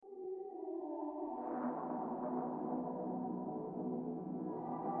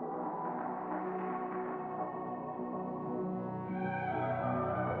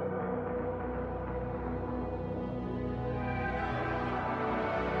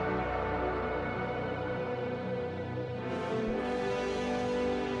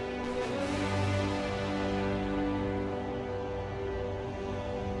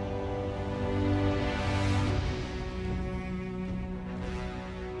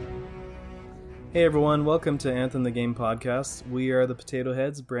Hey everyone, welcome to Anthem the Game podcast. We are the Potato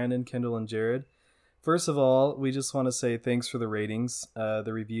Heads, Brandon, Kendall, and Jared. First of all, we just want to say thanks for the ratings, the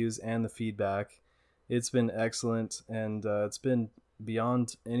reviews, and the feedback. It's been excellent, and it's been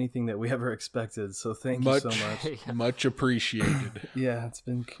beyond anything that we ever expected. So thank you so much. Much appreciated. Yeah, it's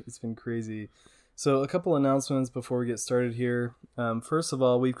been crazy. So a couple announcements before we get started here. First of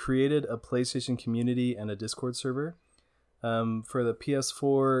all, we've created a PlayStation community and a Discord server. For the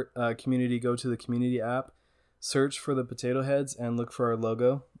PS4 community, go to the community app, search for the Potato Heads, and look for our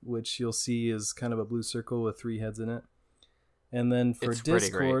logo, which you'll see is kind of a blue circle with 3 heads in it. And then for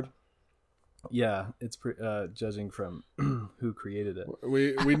Discord, yeah, it's judging from who created it.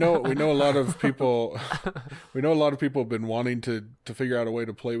 We know a lot of people. We know a lot of people have been wanting to figure out a way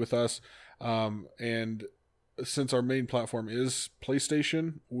to play with us, and since our main platform is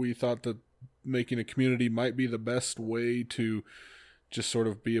PlayStation, we thought that making a community might be the best way to just sort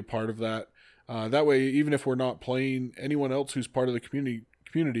of be a part of that. That way, even if we're not playing, anyone else who's part of the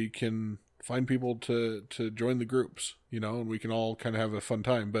community can find people to join the groups, and we can all kind of have a fun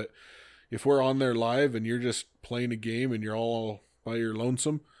time. But if we're on there live and you're just playing a game and you're all by your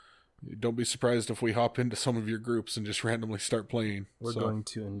lonesome, don't be surprised if we hop into some of your groups and just randomly start playing. We're going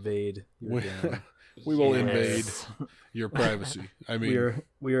to invade your game. We will invade your privacy. I mean,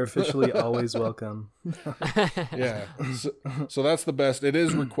 we are officially always welcome. Yeah. So that's the best. It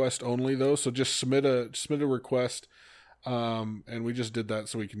is request only though, so just submit a request. And we just did that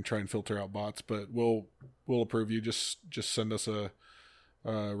so we can try and filter out bots, but we'll approve you. Just send us a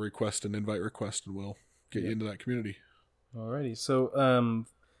request, an invite request, and we'll get you into that community. Alrighty. So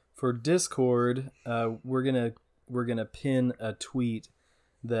for Discord, we're gonna pin a tweet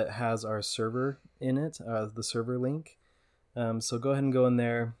that has our server in it, the server link. So go ahead and go in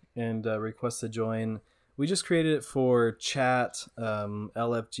there and request to join. We just created it for chat,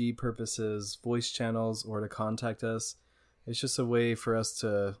 LFG purposes, voice channels, or to contact us. It's just a way for us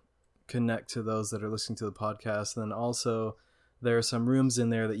to connect to those that are listening to the podcast. And then also there are some rooms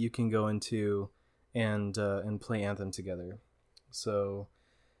in there that you can go into and play Anthem together. So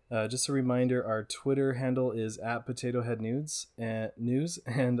just a reminder, our Twitter handle is @PotatoHeadNews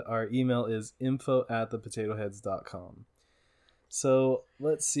and our email is info@thepotatoheads.com. So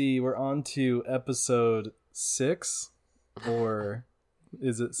let's see, we're on to episode 6, or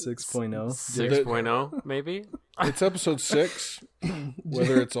is it 6.0? 6.0 maybe? It's episode 6,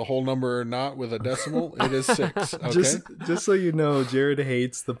 whether it's a whole number or not with a decimal, it is 6. Okay? Just so you know, Jared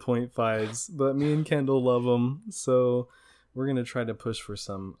hates the 0.5s, but me and Kendall love them, so we're gonna try to push for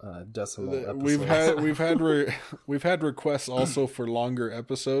some decimal episodes. We've had requests also for longer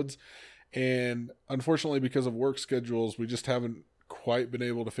episodes, and unfortunately, because of work schedules, we just haven't quite been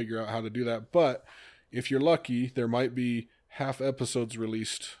able to figure out how to do that. But if you're lucky, there might be half episodes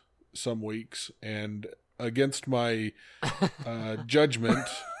released some weeks, and against my judgment,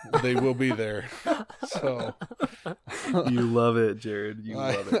 they will be there. So you love it, Jared. You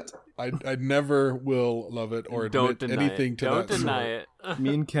love it. I never will love it or admit anything to that. Don't deny it.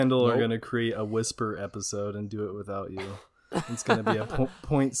 Me and Kendall are going to create a whisper episode and do it without you. It's going to be a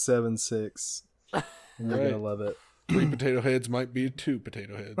 0.76. And you're going to love it. 3 potato heads might be 2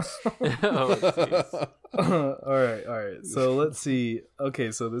 potato heads. All right. So let's see.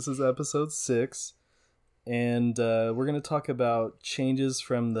 Okay, so this is episode 6. And we're going to talk about changes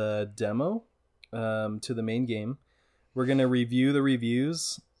from the demo to the main game. We're going to review the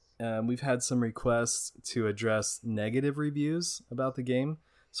reviews. We've had some requests to address negative reviews about the game,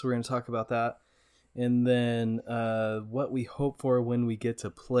 so we're going to talk about that. And then what we hope for when we get to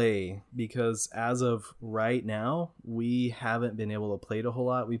play, because as of right now, we haven't been able to play it a whole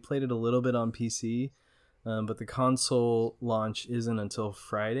lot. We played it a little bit on PC, but the console launch isn't until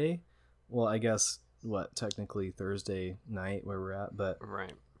Friday. Well, I guess, technically Thursday night where we're at, but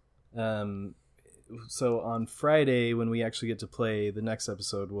right. So on Friday, when we actually get to play the next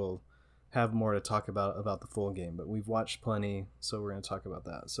episode, we'll have more to talk about the full game. But we've watched plenty, so we're going to talk about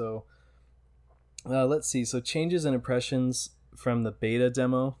that. So let's see. So changes and impressions from the beta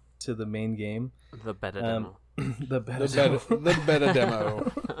demo to the main game. The beta demo. The beta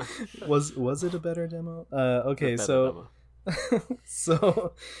demo. Was it a better demo? Okay, so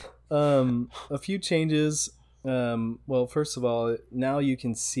so a few changes. Well, first of all, now you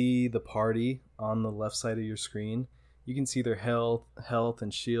can see the party on the left side of your screen. You can see their health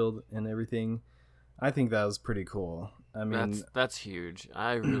and shield and everything. I think that was pretty cool. I mean, that's huge.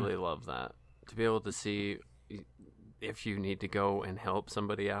 I really love that. To be able to see if you need to go and help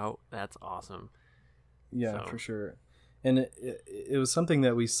somebody out, that's awesome. Yeah, for sure. And it was something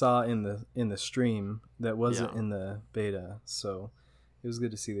that we saw in the stream that wasn't in the beta, so it was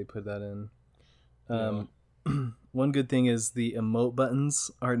good to see they put that in. One good thing is the emote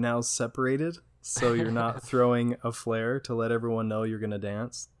buttons are now separated, so you're not throwing a flare to let everyone know you're gonna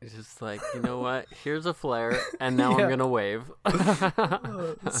dance. It's just like, you know what? Here's a flare, and now Yeah. I'm gonna wave.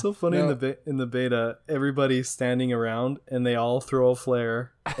 It's so funny No. in the beta. Everybody's standing around and they all throw a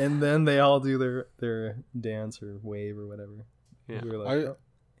flare, and then they all do their dance or wave or whatever. Yeah. We were like, I-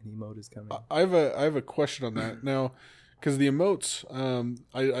 an emote is coming. I have a question on that now, because the emotes,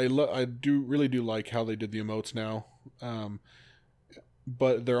 I do like how they did the emotes now,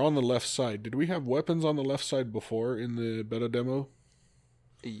 but they're on the left side. Did we have weapons on the left side before in the beta demo,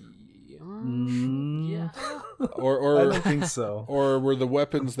 Yeah. I or don't think so. or were the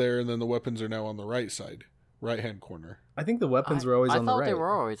weapons there and then the weapons are now on the right side, right hand corner? I think the weapons were always I on the thought right. they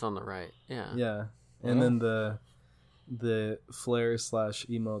were always on the right. Yeah. Yeah, and Oh. then the flare /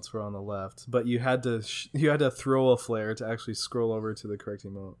 emotes were on the left, but you had to throw a flare to actually scroll over to the correct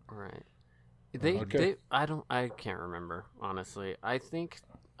emote. Right. Okay. I can't remember, honestly. I think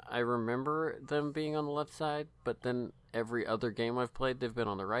I remember them being on the left side, but then every other game I've played, they've been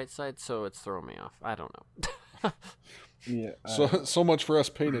on the right side, so it's throwing me off. I don't know. Yeah. So much for us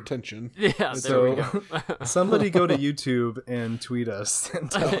paying attention. Yeah, there we So- go. Somebody go to YouTube and tweet us and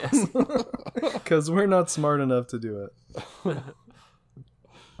tell us, because we're not smart enough to do it.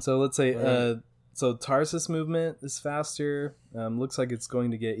 So let's say, so Tarsus movement is faster. Looks like it's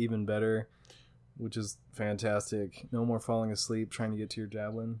going to get even better, which is fantastic. No more falling asleep trying to get to your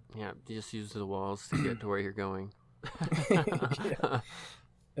javelin. Yeah, you just use the walls to get to where you're going. Yeah.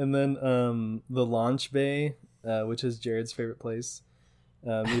 And then the launch bay, which is Jared's favorite place.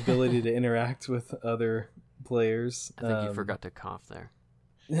 The ability to interact with other players. I think you forgot to cough there.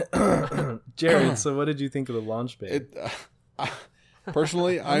 Jared, so what did you think of the launch bay?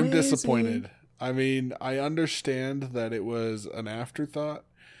 Personally, I'm Amazing. disappointed. I mean, I understand that it was an afterthought,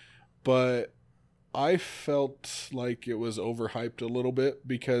 but I felt like it was overhyped a little bit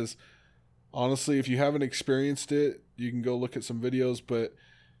because honestly, if you haven't experienced it, you can go look at some videos, but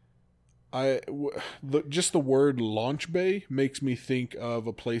just the word launch bay makes me think of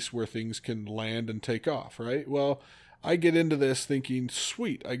a place where things can land and take off, right? Well, I get into this thinking,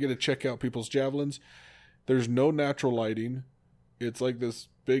 sweet, I get to check out people's javelins. There's no natural lighting. It's like this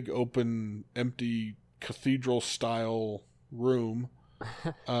big open empty cathedral style room.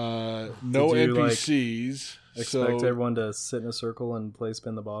 No Did you, NPCs. Expect everyone to sit in a circle and play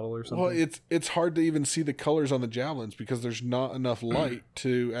spin the bottle or something? Well, it's hard to even see the colors on the javelins because there's not enough light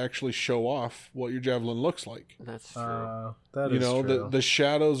to actually show off what your javelin looks like. That's true. That You is know, true. the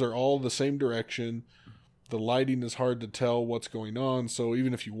shadows are all the same direction. The lighting is hard to tell what's going on. So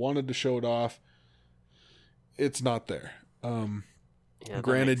even if you wanted to show it off, it's not there. Yeah, that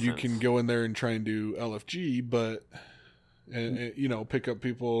Granted, makes you sense. can go in there and try and do LFG, but and you know, pick up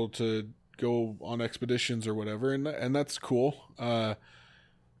people to go on expeditions or whatever, and that's cool.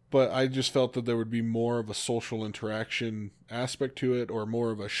 But I just felt that there would be more of a social interaction aspect to it, or more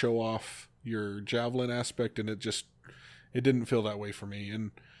of a show off your javelin aspect, and it didn't feel that way for me.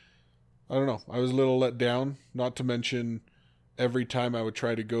 And I don't know, I was a little let down. Not to mention, every time I would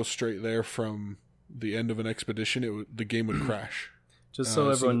try to go straight there from the end of an expedition, the game would crash. Just so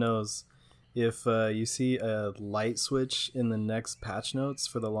so- everyone knows, if you see a light switch in the next patch notes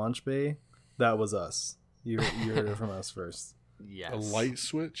for the launch bay, that was us. You heard it from us first. Yes. A light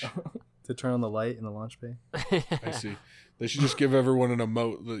switch? To turn on the light in the launch bay. I see. They should just give everyone an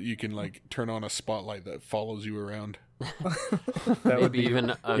emote that you can like turn on a spotlight that follows you around. That Maybe would be even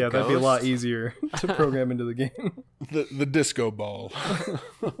a yeah, that'd be a lot ghost? easier to program into the game. The disco ball.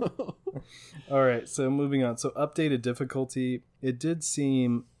 All right, so moving on. So updated difficulty. It did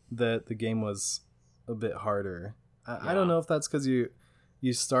seem that the game was a bit harder. I don't Yeah. know if that's because you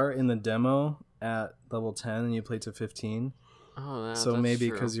start in the demo at level 10 and you play to 15. Oh, yeah, So that's maybe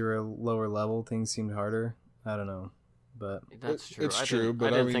true. because you're a lower level, things seemed harder. I don't know, but That's true. It's I true, didn't, but I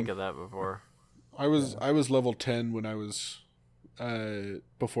I didn't mean- think of that before. I was level 10 when I was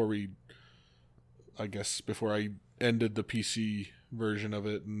before I ended the PC version of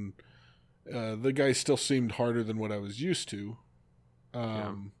it, and the guy still seemed harder than what I was used to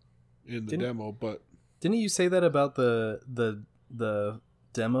in the Didn't- demo, but didn't you say that about the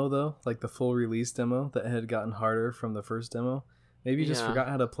demo though, like the full release demo that had gotten harder from the first demo? Maybe you just Yeah. forgot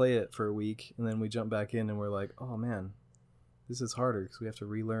how to play it for a week, and then we jump back in and we're like, oh man, this is harder because we have to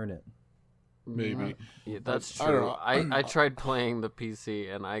relearn it. maybe. Yeah, that's I don't true. know. I tried playing the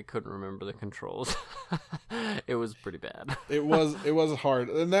PC and I couldn't remember the controls. It was pretty bad. It was hard.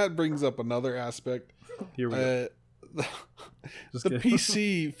 And that brings up another aspect. Here we go. The Just kidding.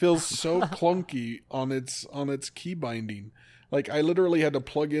 PC feels so clunky on its key binding. Like I literally had to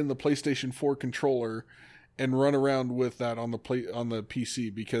plug in the PlayStation 4 controller and run around with that on the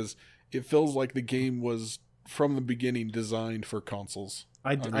PC because it feels like the game was from the beginning designed for consoles.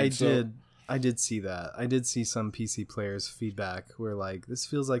 I did see that. I did see some PC players' feedback where like this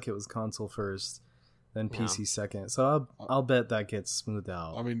feels like it was console first, then PC second. So I'll bet that gets smoothed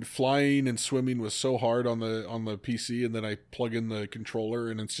out. I mean, flying and swimming was so hard on the PC, and then I plug in the controller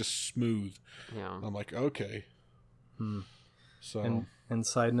and it's just smooth. Yeah, I'm like, okay. So and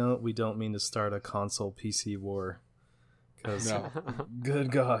side note, we don't mean to start a console PC war, because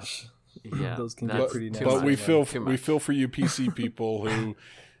good gosh, yeah, those can get pretty nasty. But we feel for you PC people who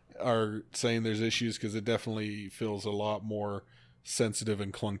are saying there's issues, because it definitely feels a lot more sensitive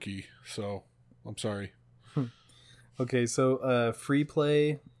and clunky. So I'm sorry. Okay, so free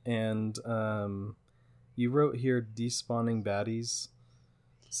play, and you wrote here despawning baddies.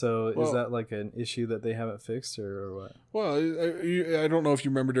 So is that like an issue that they haven't fixed, or what? Well, I don't know if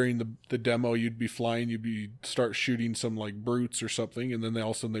you remember during the demo, you'd be flying, start shooting some like brutes or something, and then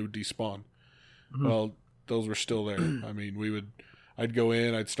all of a sudden they would despawn. Mm-hmm. Well, those were still there. I mean, I'd go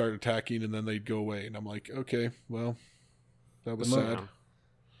in, I'd start attacking, and then they'd go away, and I'm like, okay, well, that was sad.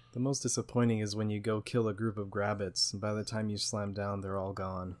 The most disappointing is when you go kill a group of grabbits, and by the time you slam down, they're all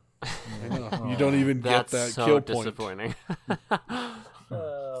gone. You don't even get that so kill point. Disappointing.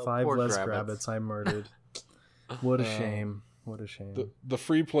 5 less grabbits I murdered. What a shame. What a shame. The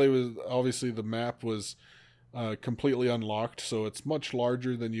free play was, obviously the map was completely unlocked, so it's much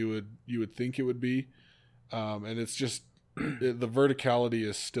larger than you would think it would be. And it's just the verticality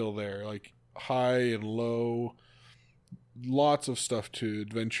is still there, like high and low, lots of stuff to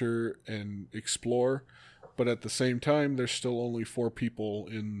adventure and explore, but at the same time there's still only 4 people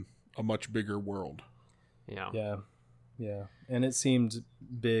in a much bigger world. Yeah, and it seemed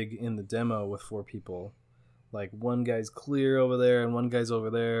big in the demo with 4 people. Like one guy's clear over there and one guy's over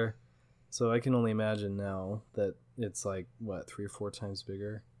there. So I can only imagine now that it's like, what, 3 or 4 times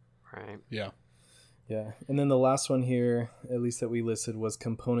bigger? Right. Yeah. Yeah. And then the last one here, at least that we listed, was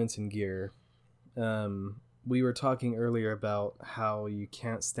components and gear. We were talking earlier about how you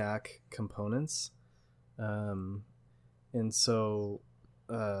can't stack components. And so...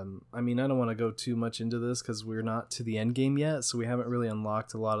 I mean, I don't want to go too much into this because we're not to the end game yet, so we haven't really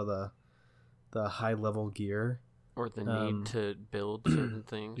unlocked a lot of the high level gear or the need to build certain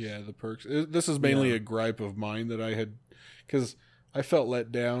things. Yeah, the perks. This is mainly a gripe of mine that I had, because I felt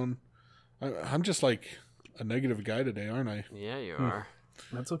let down. I'm just like a negative guy today, aren't I? Yeah, you are.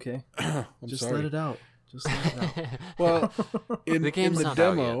 That's okay. Just sorry. let it out. Just let it out. Well, in the game's the not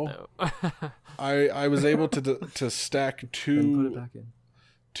demo, out yet, though. I was able to stack Then put it back in.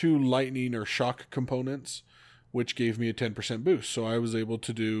 2 lightning or shock components, which gave me a 10% boost. So I was able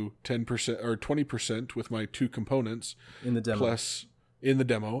to do 10% or 20% with my 2 components in the demo. Plus in the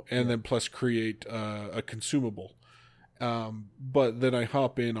demo, and then plus create a consumable. But then I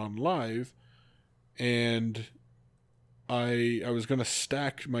hop in on live, and I was going to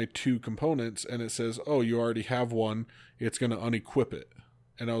stack my 2 components, and it says, "Oh, you already have one. It's going to unequip it."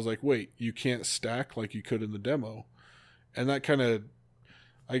 And I was like, "Wait, you can't stack like you could in the demo," and that kind of.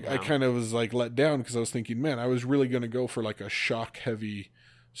 I kind of was like let down because I was thinking, man, I was really going to go for like a shock heavy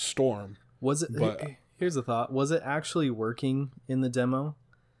storm. Was it? But here's a thought: was it actually working in the demo?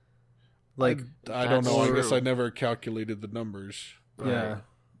 Like I don't know. I guess I never calculated the numbers. Yeah,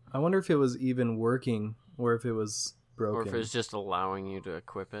 I wonder if it was even working or if it was broken, or if it was just allowing you to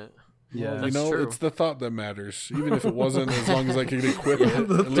equip it. Yeah, well, true. It's the thought that matters. Even if it wasn't, as long as I could equip it, at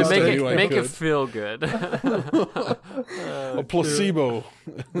least make I knew I make could. it feel good. A placebo.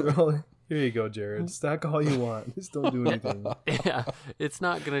 Well, here you go, Jared. Stack all you want. Just don't do anything. Yeah, it's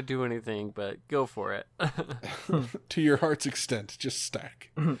not gonna do anything, but go for it. To your heart's extent, just stack.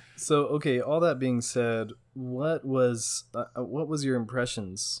 So, okay. All that being said, what was your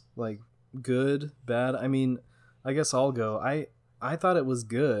impressions? Like, good, bad? I mean, I guess I'll go. I thought it was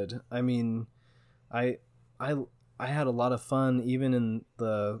good. I mean, I had a lot of fun even in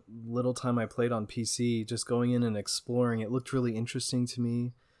the little time I played on PC, just going in and exploring. It looked really interesting to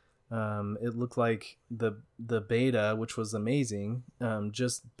me. It looked like the beta, which was amazing,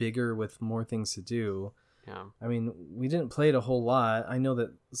 just bigger with more things to do. Yeah. I mean, we didn't play it a whole lot. I know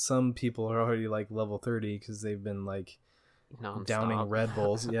that some people are already like level 30 because they've been like Non-stop. downing Red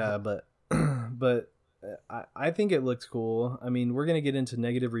Bulls. Yeah, but I think it looked cool. I mean, we're gonna get into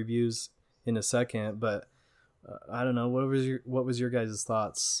negative reviews in a second, but I don't know. What was your guys'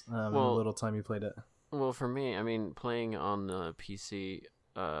 thoughts in the little time you played it? Well, for me, I mean, playing on the PC,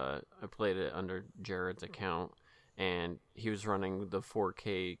 I played it under Jared's account, and he was running the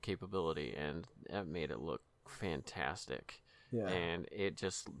 4K capability, and that made it look fantastic. Yeah. And it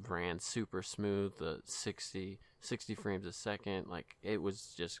just ran super smooth. The 60 frames a second, like it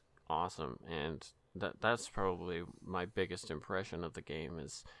was just awesome. And that's probably my biggest impression of the game,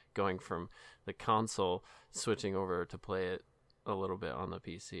 is going from the console switching over to play it a little bit on the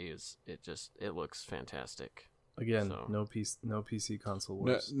PC. It looks fantastic. Again, So. no PC console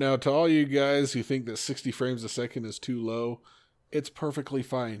wars. Now, to all you guys who think that 60 frames a second is too low, it's perfectly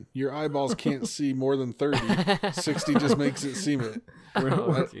fine. Your eyeballs can't see more than 30. 60 just makes it seem it. Oh,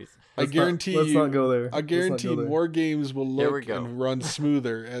 jeez. I guarantee let's you. not go there. I guarantee more games will Here we look go. and run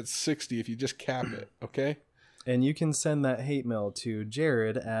smoother at 60 if you just cap it. Okay. And you can send that hate mail to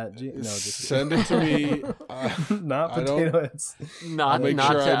Jared at no, just Send it to me. not I don't- potato heads. Not, I'll make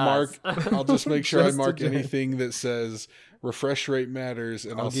not sure to I mark. us. I'll just make sure I Just to mark Jared. anything that says refresh rate matters,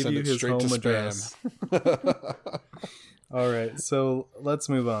 and I'll give send you it his straight to home spam. address. All right, so let's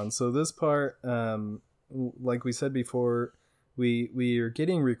move on. So this part, like we said before, we are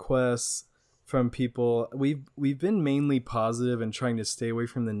getting requests from people. We've been mainly positive and trying to stay away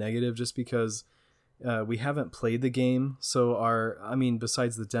from the negative, just because we haven't played the game. So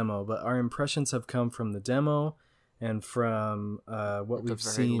besides the demo, but our impressions have come from the demo and from what we've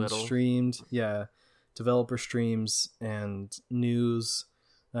very seen little. streamed. Yeah, developer streams and news.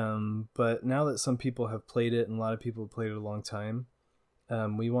 But now that some people have played it and a lot of people have played it a long time,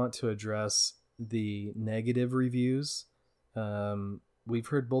 we want to address the negative reviews. We've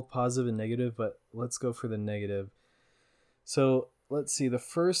heard both positive and negative, but let's go for the negative. So let's see. The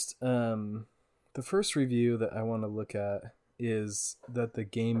first review that I want to look at is that the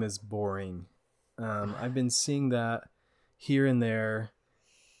game is boring. I've been seeing that here and there,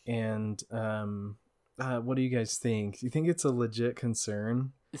 and what do you guys think? Do you think it's a legit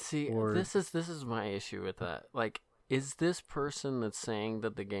concern? See, Or- this is my issue with that. Like, is this person that's saying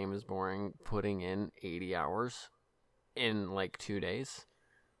that the game is boring putting in 80 hours in like 2 days?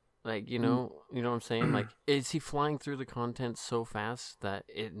 Like, you know what I'm saying? Like, is he flying through the content so fast that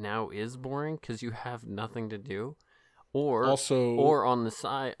it now is boring because you have nothing to do? Or Also, or on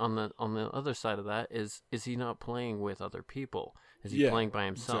the other side of that, is he not playing with other people? Is he Yeah, playing by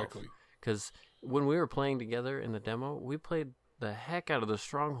himself? exactly. Because when we were playing together in the demo, we played the heck out of the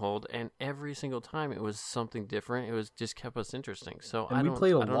Stronghold, and every single time it was something different. It was just kept us interesting. So And we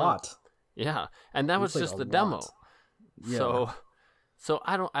played a lot. Yeah, and that We was played just a the demo. lot. Yeah. So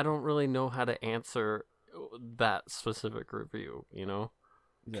I don't really know how to answer that specific review. You know?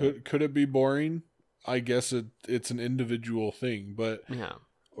 Yeah. could it be boring? I guess it's an individual thing, but Yeah.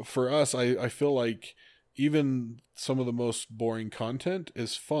 for us, I feel like even some of the most boring content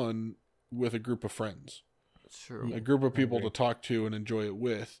is fun with a group of friends, It's true. a group of people agree. to talk to and enjoy it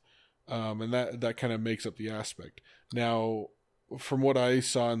with, and that kind of makes up the aspect. Now, from what I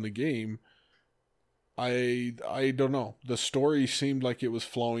saw in the game, I don't know. The story seemed like it was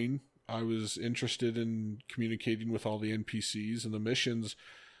flowing. I was interested in communicating with all the NPCs, and the missions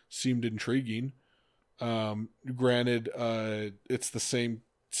seemed intriguing. Granted, it's the same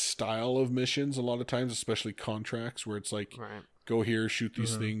style of missions a lot of times, especially contracts, where it's like, Right. go here, shoot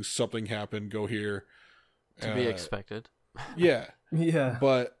these Mhm. things, something happened, go here. To be expected. Yeah, Yeah.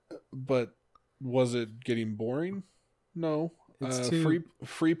 but was it getting boring? No. It's too-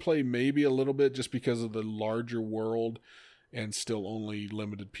 Free play maybe a little bit, just because of the larger world and still only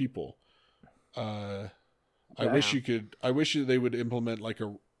limited people. I Yeah. wish they would implement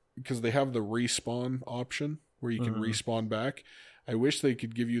because they have the respawn option where you can Mhm. respawn back. I wish they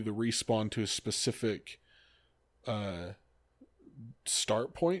could give you the respawn to a specific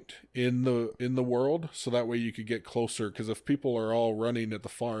start point in the world, so that way you could get closer, because if people are all running at the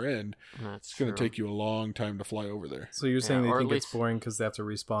far end, That's it's going to true. take you a long time to fly over there. So you're saying Yeah, they or at think it's least- boring because they have to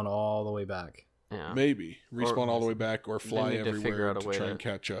respawn all the way back? Yeah. Maybe respawn all the way back, or fly need to figure everywhere out a to way try to- and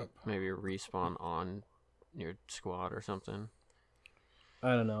catch up. Maybe respawn on your squad or something.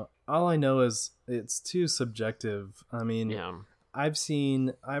 I don't know. All I know is it's too subjective. I mean, Yeah. I've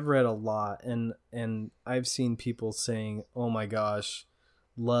read a lot, and I've seen people saying, "Oh my gosh,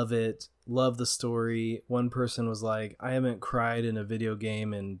 love it, love the story." One person was like, "I haven't cried in a video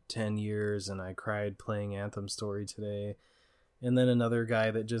game in 10 years, and I cried playing Anthem Story today." And then another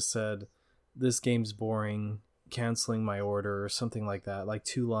guy that just said, "This game's boring, canceling my order," or something like that, like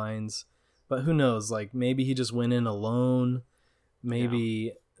 2 lines. But who knows? Like, maybe he just went in alone.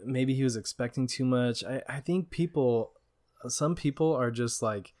 Maybe he was expecting too much. I think some people are just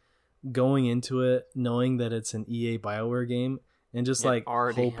like going into it knowing that it's an EA BioWare game and just Yeah, like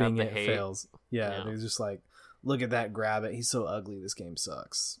already have hoping the it hate. fails. Yeah, Yeah. they're just like, look at that, grab it. He's so ugly. This game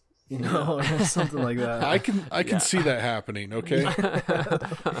sucks. you know, or something like that. I can see that happening. Okay,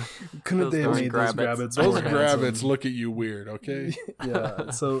 couldn't they have made those those Grabbits? more Grabbits handsome? look at you weird. Okay,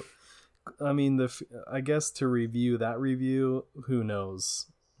 Yeah. So, I mean, I guess to review that review, who knows?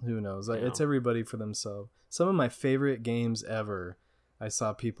 Who knows? Yeah. It's everybody for themselves. Some of my favorite games ever, I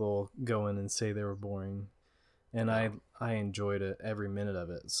saw people go in and say they were boring, and Yeah. I enjoyed it every minute of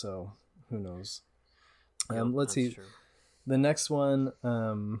it. So who knows? Yep, Let's that's see. true. The next one,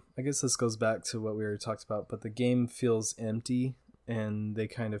 I guess this goes back to what we already talked about, but the game feels empty and they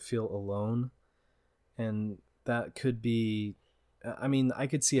kind of feel alone. And that could be, I mean, I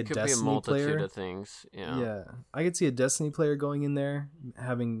could see a Could be a Destiny multitude player. of things. Yeah. Yeah. I could see a Destiny player going in there,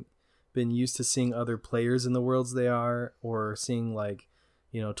 having been used to seeing other players in the worlds they are, or seeing like,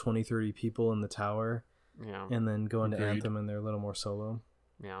 20, 30 people in the tower, Yeah. and then going to Agreed. Anthem and they're a little more solo.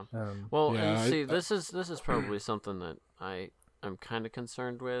 Yeah. Um, Well, Yeah, and see, this is probably something that I'm kind of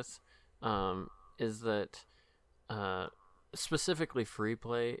concerned with, is that specifically free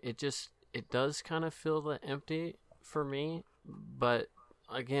play. It does kind of feel the empty for me, but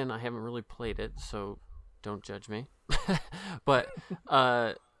again, I haven't really played it, so don't judge me. But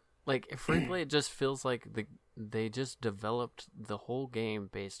like free play, it just feels like they just developed the whole game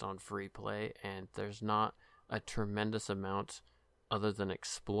based on free play, and there's not a tremendous amount other than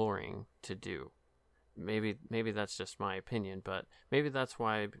exploring to do. Maybe that's just my opinion, but maybe that's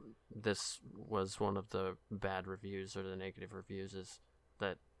why this was one of the bad reviews or the negative reviews, is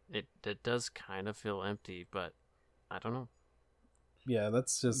that it does kind of feel empty, but I don't know. Yeah,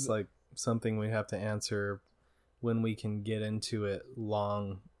 that's just like something we have to answer when we can get into it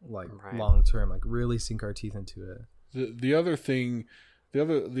long term, like really sink our teeth into it. the other thing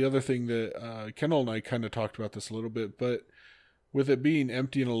that Kendall and I kind of talked about this a little bit, but with it being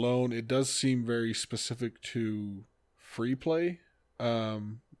empty and alone, it does seem very specific to free play,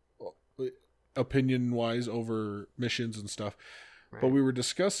 opinion wise, over missions and stuff. Right. But we were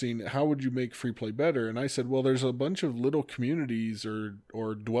discussing how would you make free play better, and I said, well, there's a bunch of little communities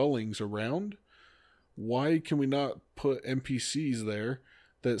or dwellings around. Why can we not put NPCs there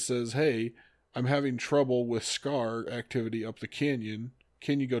that says, hey, I'm having trouble with Scar activity up the canyon,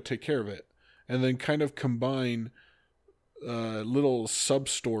 can you go take care of it? And then kind of combine little sub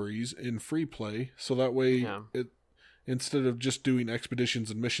stories in free play, so that way it, instead of just doing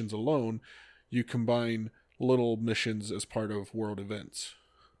expeditions and missions alone, you combine little missions as part of world events.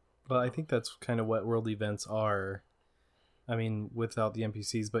 Well, I think that's kind of what world events are. I mean, without the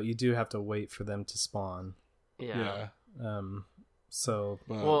NPCs, but you do have to wait for them to spawn. Yeah. So,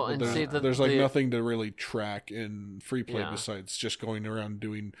 But Well, and there's, see, there's like nothing to really track in free play Yeah. besides just going around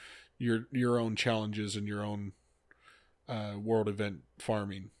doing your own challenges and your own world event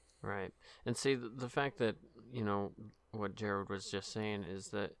farming. Right. And see, the fact that, what Jared was just saying is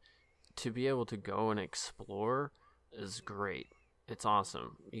that to be able to go and explore is great. It's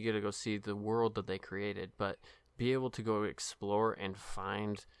awesome. You get to go see the world that they created, but be able to go explore and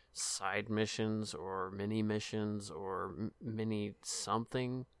find side missions or mini missions or mini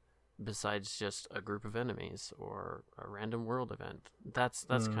something besides just a group of enemies or a random world event. That's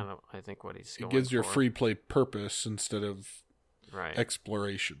kind of, I think, what he's It going gives your for. free play purpose instead of Right.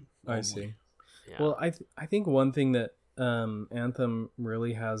 exploration. I only. see. Yeah. Well, I think one thing that Anthem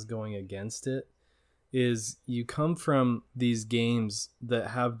really has going against it is you come from these games that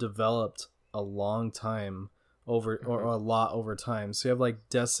have developed a long time or a lot over time. So you have like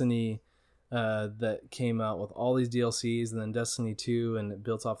Destiny that came out with all these DLCs, and then Destiny 2, and it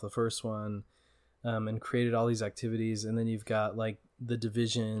built off the first one, and created all these activities. And then you've got like The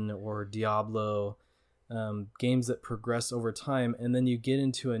Division or Diablo, games that progress over time. And then you get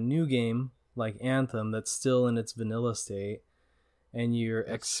into a new game like Anthem that's still in its vanilla state, and you're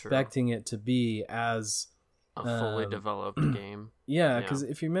That's expecting it to be as a fully developed game. yeah, because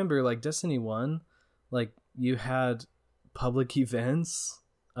if you remember, like Destiny 1, like you had public events,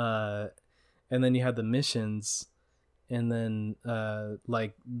 and then you had the missions, and then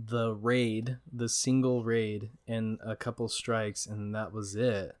like the single raid, and a couple strikes, and that was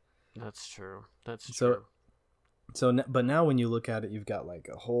it. That's true. That's So- true. But now when you look at it, you've got like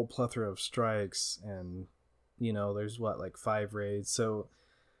a whole plethora of strikes, and there's like 5 raids. So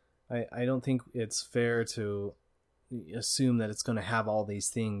I don't think it's fair to assume that it's going to have all these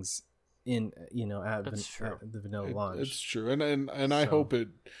things in at the vanilla launch. It's true, and I hope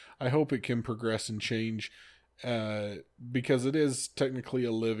it can progress and change, because it is technically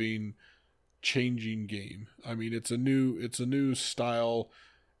a living, changing game. I mean, it's a new style,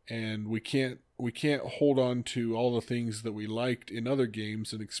 and we can't hold on to all the things that we liked in other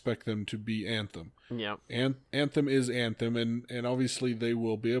games and expect them to be Anthem. Yeah. And Anthem is Anthem, and obviously they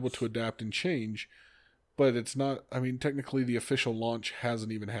will be able to adapt and change, but it's not, I mean, technically the official launch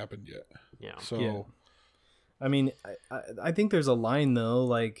hasn't even happened yet. Yeah. So, Yeah. I mean, I think there's a line though,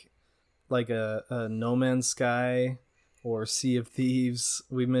 like a No Man's Sky or Sea of Thieves.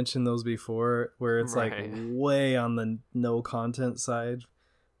 We mentioned those before, where it's like way on the no content side,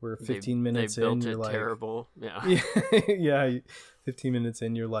 where 15 minutes they built in, you're it like terrible. Yeah. yeah, 15 minutes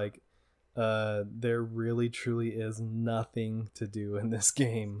in, you're like, there really truly is nothing to do in this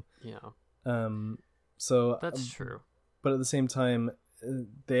game. Yeah. So That's true. But at the same time,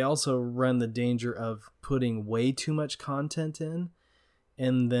 they also run the danger of putting way too much content in,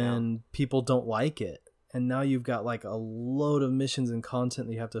 and then people don't like it. And now you've got like a load of missions and content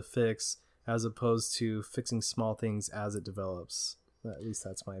that you have to fix, as opposed to fixing small things as it develops. At least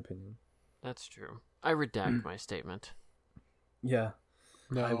that's my opinion. That's true. I redact my statement. Yeah.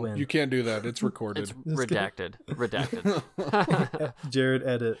 no, I win. you can't do that. It's recorded. It's redacted. Redacted. Jared,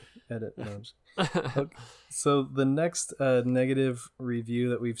 edit. No, okay. So the next negative review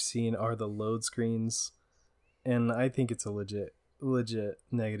that we've seen are the load screens, and I think it's a legit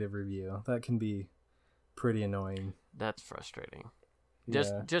negative review. That can be pretty annoying. That's frustrating.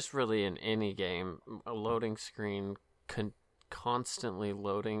 Yeah. Just really in any game, a loading screen constantly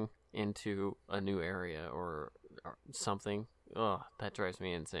loading into a new area or something. Oh, that drives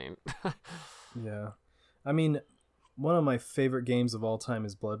me insane. Yeah. I mean, one of my favorite games of all time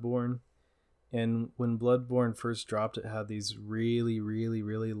is Bloodborne. And when Bloodborne first dropped, it had these really, really,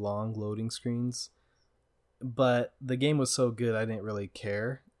 really long loading screens. But the game was so good, I didn't really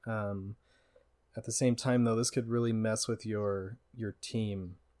care. At the same time, though, this could really mess with your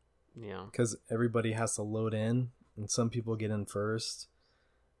team. Yeah. Because everybody has to load in, and some people get in first.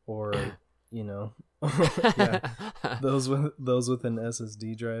 Or, you know, yeah, those with an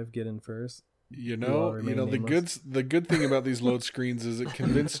SSD drive get in first. The good thing about these load screens is it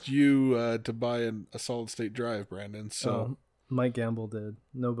convinced you to buy a solid state drive, Brandon. So Mike Gamble did.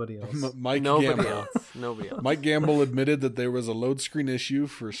 Nobody else. Nobody else. Mike Gamble admitted that there was a load screen issue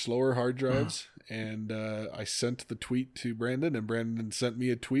for slower hard drives, and I sent the tweet to Brandon, and Brandon sent me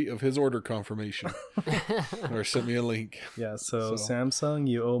a tweet of his order confirmation, or sent me a link. Yeah. So Samsung,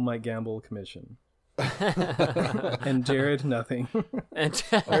 you owe Mike Gamble a commission. And Jared, nothing.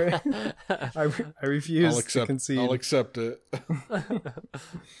 I refuse to concede. I'll accept it.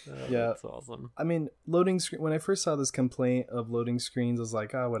 Yeah, that's awesome. I mean, loading screen. When I first saw this complaint of loading screens, I was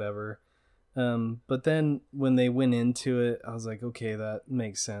like, whatever. But then when they went into it, I was like, okay, that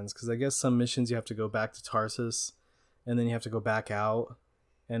makes sense, because I guess some missions you have to go back to Tarsus, and then you have to go back out.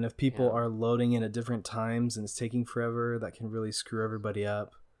 And if people are loading in at different times and it's taking forever, that can really screw everybody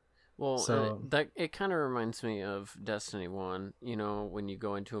up. Well, so it kind of reminds me of Destiny 1, you know, when you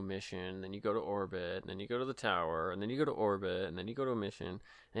go into a mission, then you go to orbit, and then you go to the tower, and then you go to orbit, and then you go to a mission,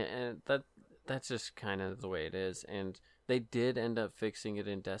 and that's just kind of the way it is. And they did end up fixing it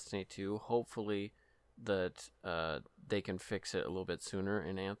in Destiny 2. Hopefully that they can fix it a little bit sooner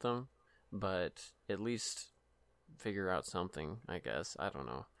in Anthem, but at least figure out something, I guess. I don't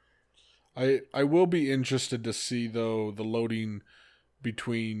know. I will be interested to see, though, the loading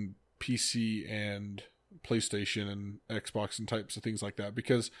between PC and PlayStation and Xbox and types of things like that,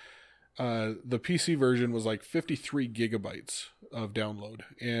 because the PC version was like 53 gigabytes of download,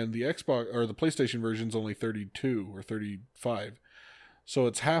 and the Xbox or the PlayStation version is only 32 or 35, so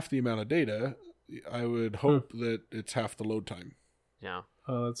it's half the amount of data. I would hope that it's half the load time. Yeah.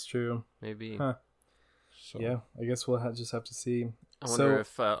 Oh, that's true. Maybe. Huh. So Yeah, I guess we'll just have to see. I wonder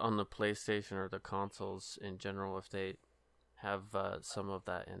if on the PlayStation or the consoles in general, if they have some of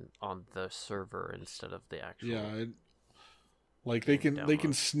that on the server instead of the actual. Yeah, like they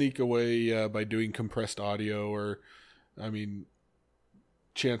can sneak away by doing compressed audio, or I mean,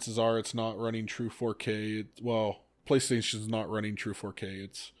 chances are it's not running true 4K. PlayStation's not running true 4K.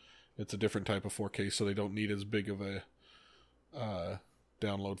 It's a different type of 4K, so they don't need as big of a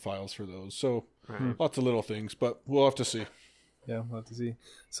download files for those. So lots of little things, but we'll have to see. Yeah, we'll have to see.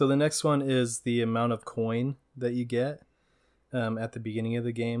 So the next one is the amount of coin that you get at the beginning of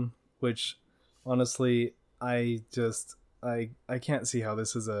the game, which honestly, I can't see how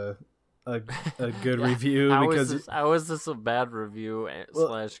this is a good review. How is this a bad review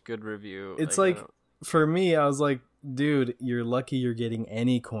 / good review? It's like for me, I was like, dude, you're lucky you're getting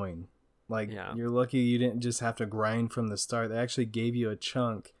any coin. You're lucky you didn't just have to grind from the start. They actually gave you a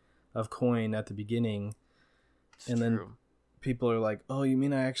chunk of coin at the beginning. Then people are like, oh, you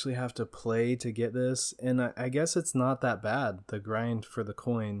mean I actually have to play to get this? And I guess it's not that bad, the grind for the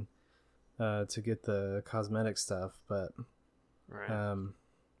coin. to get the cosmetic stuff, but Right.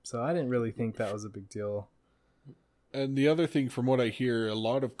 so I didn't really think that was a big deal. And the other thing, from what I hear, a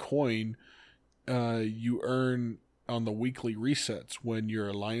lot of coin you earn on the weekly resets when your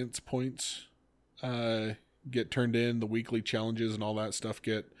alliance points get turned in, the weekly challenges and all that stuff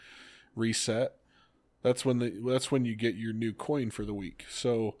get reset. That's when you get your new coin for the week.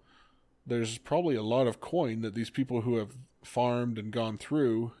 So there's probably a lot of coin that these people who have farmed and gone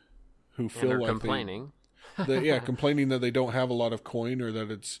through, who feel like complaining. complaining that they don't have a lot of coin or that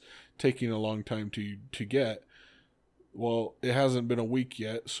it's taking a long time to get. Well, it hasn't been a week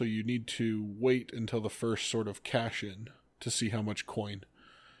yet, so you need to wait until the first sort of cash in to see how much coin.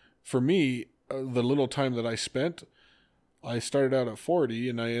 For me, the little time that I spent, I started out at 40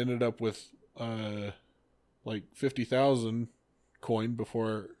 and I ended up with like 50,000 coin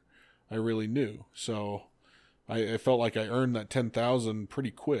before I really knew. So I felt like I earned that 10,000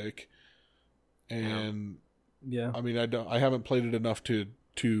 pretty quick. And yeah, I mean, I haven't played it enough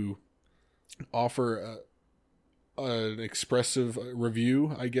to offer an expressive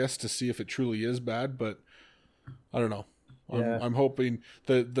review, I guess, to see if it truly is bad, but I don't know. Yeah. I'm hoping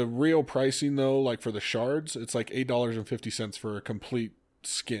the real pricing though, like for the shards, it's like $8.50 for a complete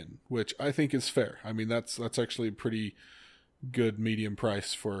skin, which I think is fair. I mean, that's actually a pretty good medium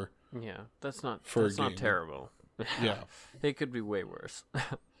price for. Yeah, that's not game. terrible. Yeah, it could be way worse.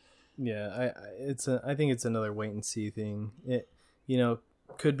 Yeah, I think it's another wait and see thing. It,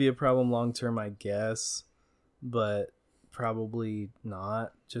 could be a problem long term, I guess, but probably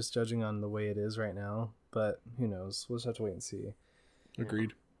not, just judging on the way it is right now. But who knows? We'll just have to wait and see.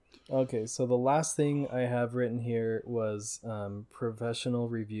 agreed. Okay, so the last thing I have written here was professional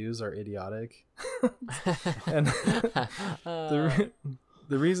reviews are idiotic. And the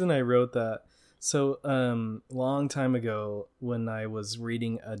reason I wrote that, so long time ago when I was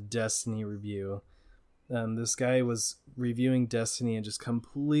reading a Destiny review, this guy was reviewing Destiny and just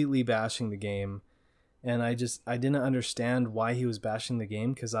completely bashing the game. And I didn't understand why he was bashing the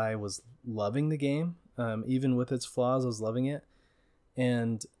game, because I was loving the game. Even with its flaws, I was loving it.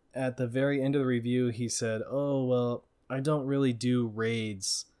 And at the very end of the review, he said, "Oh, well, I don't really do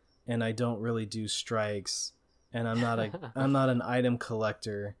raids and I don't really do strikes, and I'm not an item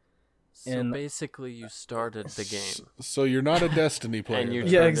collector." So And basically, you started the game. So you're not a Destiny player. And you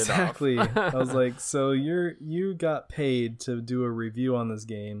then. Yeah, turned it exactly. off. I was like, so you got paid to do a review on this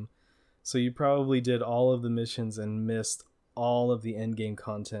game, so you probably did all of the missions and missed all of the end game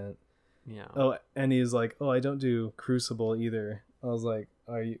content. Yeah. Oh, and he's like, "Oh, I don't do Crucible either." I was like,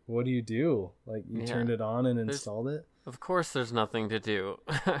 what do you do? Like, you turned it on and installed it? Of course, there's nothing to do.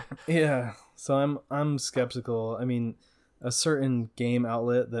 Yeah. So I'm skeptical. I mean, a certain game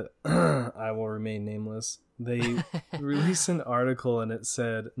outlet that I will remain nameless, they released an article and it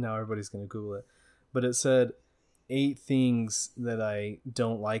said, now everybody's going to Google it, but it said 8 things that I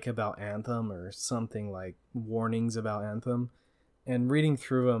don't like about Anthem, or something like warnings about Anthem. And reading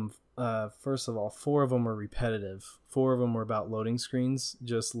through them, first of all, 4 of them were repetitive. 4 of them were about loading screens,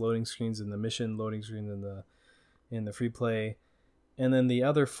 just loading screens in the mission, loading screens in the free play. And then the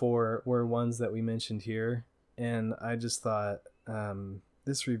other 4 were ones that we mentioned here. And I just thought,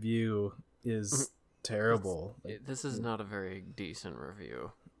 this review is terrible. This is not a very decent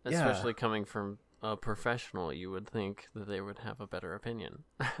review. Yeah. Especially coming from a professional, you would think that they would have a better opinion.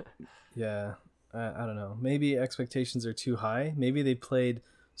 Yeah, I don't know. Maybe expectations are too high. Maybe they played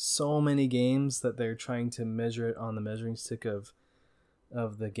so many games that they're trying to measure it on the measuring stick of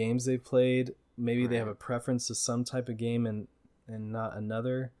the games they've played. Maybe they have a preference to some type of game and not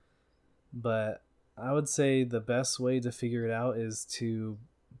another. But I would say the best way to figure it out is to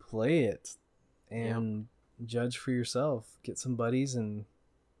play it and judge for yourself. Get some buddies and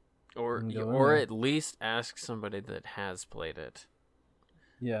go in there. At least ask somebody that has played it.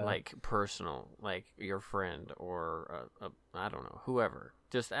 Yeah. Like personal, like your friend or I don't know, whoever.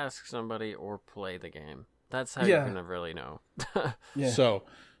 Just ask somebody or play the game. That's how you're gonna really know. Yeah. So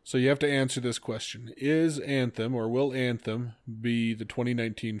you have to answer this question: is Anthem, or will Anthem be the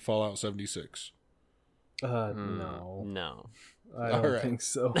 2019 Fallout 76? No. No. I don't think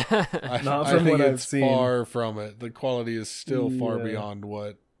so. I Not from think what I've it's seen. far from it. The quality is still far Yeah. beyond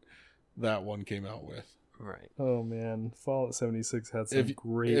what that one came out with. Right. Oh man, Fallout 76 had some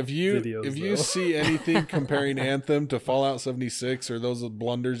great if you videos. if you though. see anything comparing Anthem to Fallout 76 or those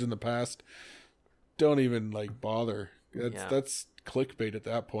blunders in the past, don't even bother. That's clickbait at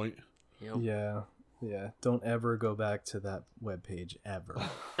that point. Yep. Yeah. Don't ever go back to that webpage ever.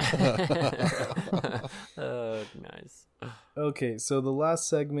 Oh, nice. Okay, so the last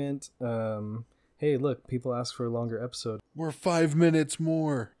segment, hey, look, people ask for a longer episode. We're 5 minutes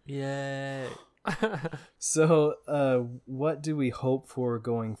more. Yay. So, what do we hope for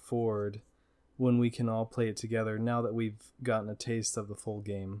going forward when we can all play it together now that we've gotten a taste of the full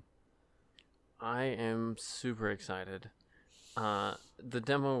game? I am super excited. The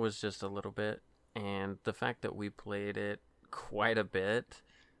demo was just a little bit, and the fact that we played it quite a bit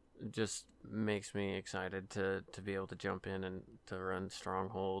just makes me excited to be able to jump in and to run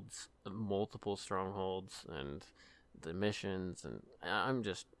strongholds, multiple strongholds, and the missions, and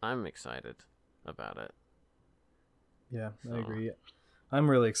I'm excited about it. Yeah, I agree. I'm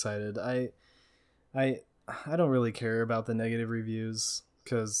really excited. I don't really care about the negative reviews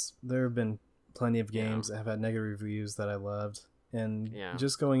because there have been plenty of games that have had negative reviews that I loved, and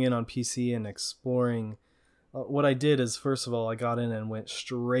just going in on PC and exploring. What I did is, first of all, I got in and went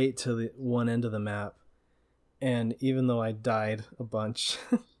straight to the one end of the map, and even though I died a bunch,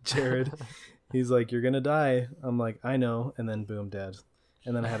 Jared, he's like, "You're gonna die." I'm like, "I know," and then boom, dead.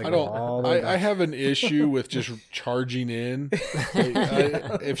 And then I had to go all the way back. I have an issue with just charging in.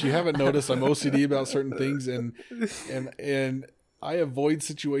 If you haven't noticed, I'm OCD about certain things, and I avoid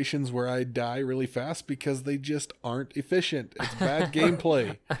situations where I die really fast because they just aren't efficient. It's bad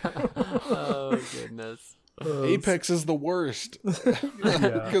gameplay. Oh, goodness. Apex is the worst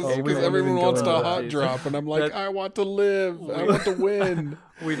because we everyone wants to into hot drop, and I'm like, I want to live. I want to win.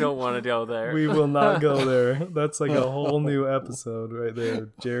 We don't want to go there. We will not go there. That's like a whole new episode right there.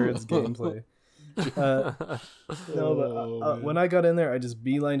 Jared's gameplay. When I got in there, I just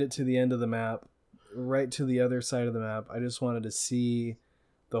beelined it to the end of the map, right to the other side of the map. I just wanted to see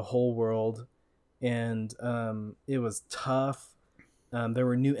the whole world, and it was tough. There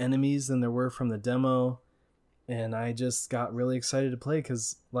were new enemies than there were from the demo, and I just got really excited to play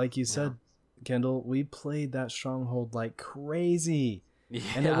because, like you said, Kendall, we played that stronghold like crazy. Yeah.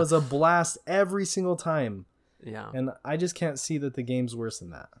 And it was a blast every single time. Yeah. And I just can't see that the game's worse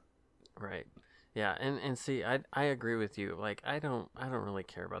than that. Right. Yeah, and see, I agree with you. Like, I don't really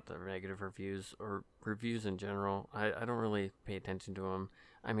care about the negative reviews or reviews in general. I don't really pay attention to them.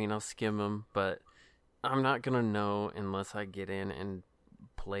 I mean, I'll skim them, but I'm not going to know unless I get in and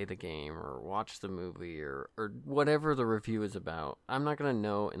play the game or watch the movie or whatever the review is about. I'm not going to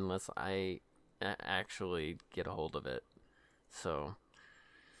know unless I actually get a hold of it. So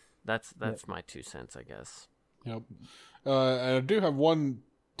that's my 2 cents, I guess. Yep. I do have one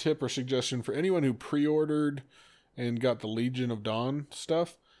tip or suggestion for anyone who pre-ordered and got the Legion of Dawn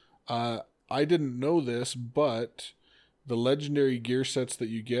stuff. I didn't know this, but the legendary gear sets that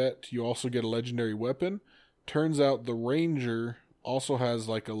you get, you also get a legendary weapon. Turns out the Ranger also has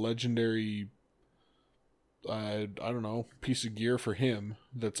like a legendary, I don't know, piece of gear for him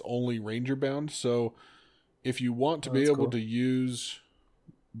that's only Ranger bound. So if you want to be able to use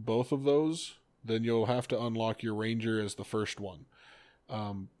both of those, then you'll have to unlock your Ranger as the first one.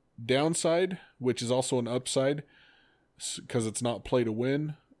 Downside, which is also an upside, because it's not play to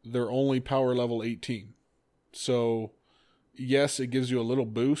win, they're only power level 18. So yes, it gives you a little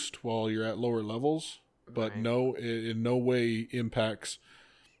boost while you're at lower levels, but no, it in no way impacts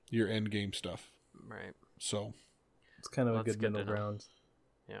your end game stuff. Right. So it's kind of a good middle ground.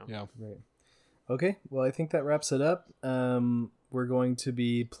 Yeah. Right. Okay. Well, I think that wraps it up. We're going to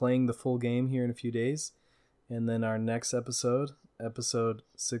be playing the full game here in a few days, and then our next episode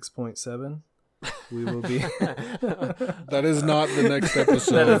 6.7, we will be. That is not the next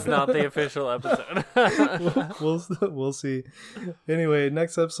episode. That is not the official episode. We'll see. Anyway,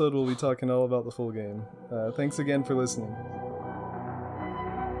 next episode we'll be talking all about the full game. Thanks again for listening.